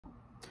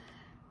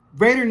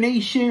Raider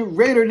Nation,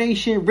 Raider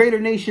Nation, Raider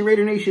Nation,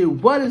 Raider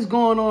Nation. What is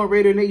going on,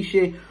 Raider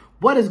Nation?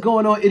 What is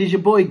going on? It is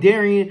your boy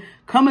Darian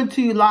coming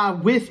to you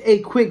live with a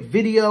quick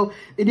video.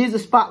 It is a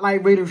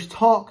Spotlight Raiders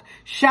talk.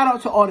 Shout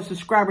out to all the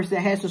subscribers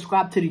that have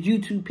subscribed to the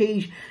YouTube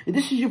page. If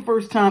this is your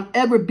first time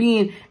ever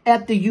being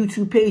at the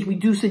YouTube page, we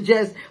do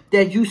suggest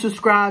that you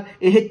subscribe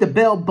and hit the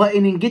bell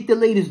button and get the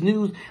latest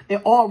news and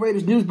all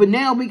Raiders news. But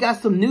now we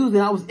got some news,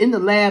 and I was in the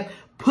lab,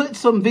 put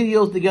some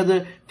videos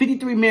together.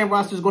 53-man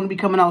roster is going to be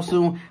coming out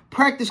soon.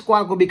 Practice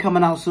squad going to be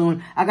coming out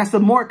soon. I got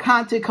some more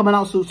content coming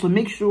out soon, so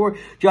make sure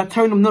y'all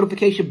turn them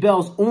notification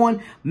bells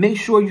on. Make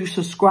sure you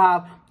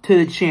subscribe to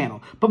the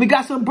channel. But we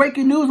got some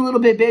breaking news a little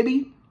bit,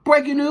 baby.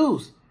 Breaking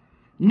news.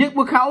 Nick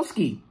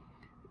Kwiatkoski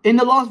and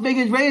the Las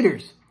Vegas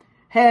Raiders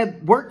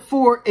have worked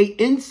for a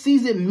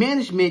in-season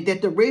management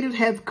that the Raiders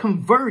have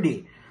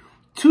converted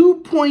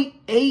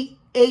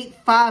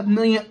 $2.885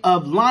 million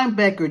of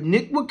linebacker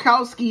Nick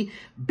Kwiatkoski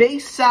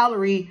base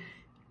salary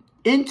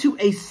into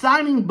a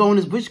signing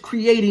bonus, which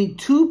creating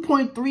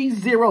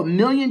 $2.30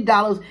 million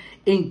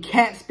in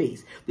cap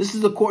space. This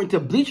is according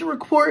to Bleacher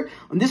Report,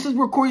 and this is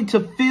according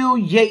to Phil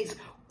Yates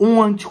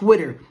on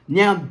Twitter.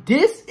 Now,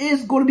 this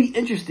is going to be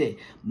interesting.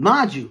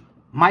 Mind you,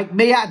 Mike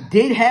Mayock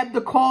did have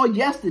the call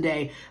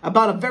yesterday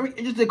about a very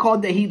interesting call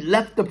that he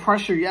left the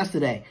pressure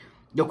yesterday.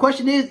 The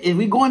question is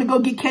we going to go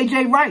get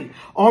KJ Wright?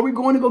 Are we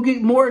going to go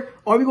get more?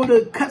 Are we going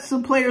to cut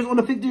some players on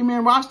the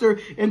 53-man roster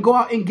and go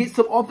out and get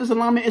some offensive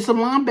linemen and some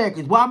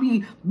linebackers? While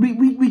we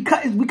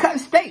cut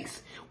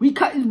space. We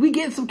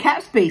get some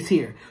cap space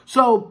here.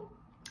 So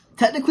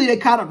technically they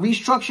kind of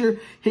restructure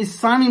his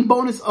signing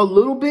bonus a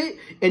little bit,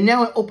 and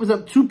now it opens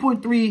up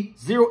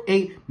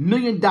 $2.308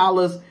 million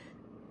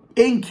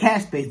in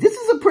cap space. This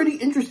is a pretty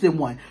interesting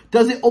one.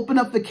 Does it open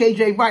up for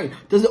KJ Wright?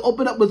 Does it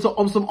open up with some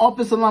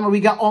offensive linemen we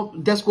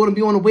got that's going to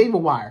be on the waiver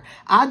wire?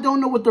 I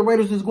don't know what the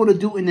Raiders is going to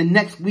do in the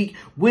next week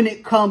when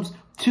it comes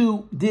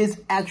to this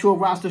actual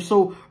roster.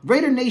 So,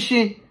 Raider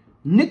Nation,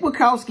 Nick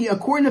Kwiatkoski,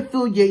 according to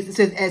Phil Yates, it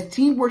says, as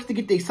team works to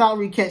get their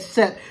salary cap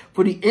set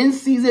for the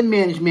in-season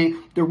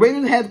management, the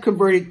Raiders have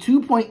converted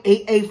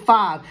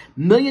 $2.885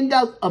 million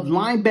of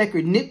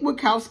linebacker Nick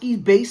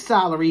Kwiatkoski's base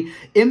salary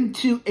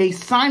into a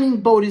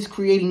signing bonus,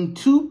 creating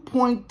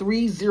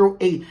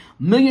 $2.308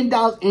 million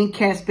in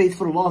cap space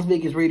for the Las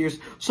Vegas Raiders.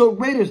 So,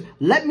 Raiders,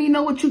 let me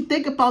know what you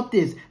think about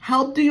this.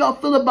 How do y'all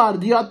feel about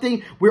it? Do y'all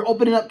think we're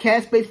opening up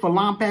cap space for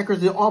linebackers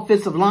and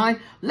offensive line?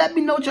 Let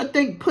me know what y'all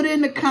think. Put it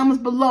in the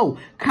comments below.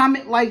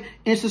 Comment, like,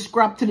 and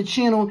subscribe to the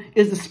channel.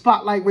 It's the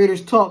Spotlight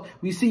Raiders Talk.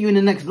 We see you in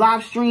the next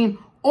live stream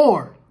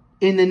or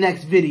in the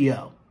next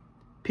video.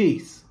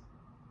 Peace.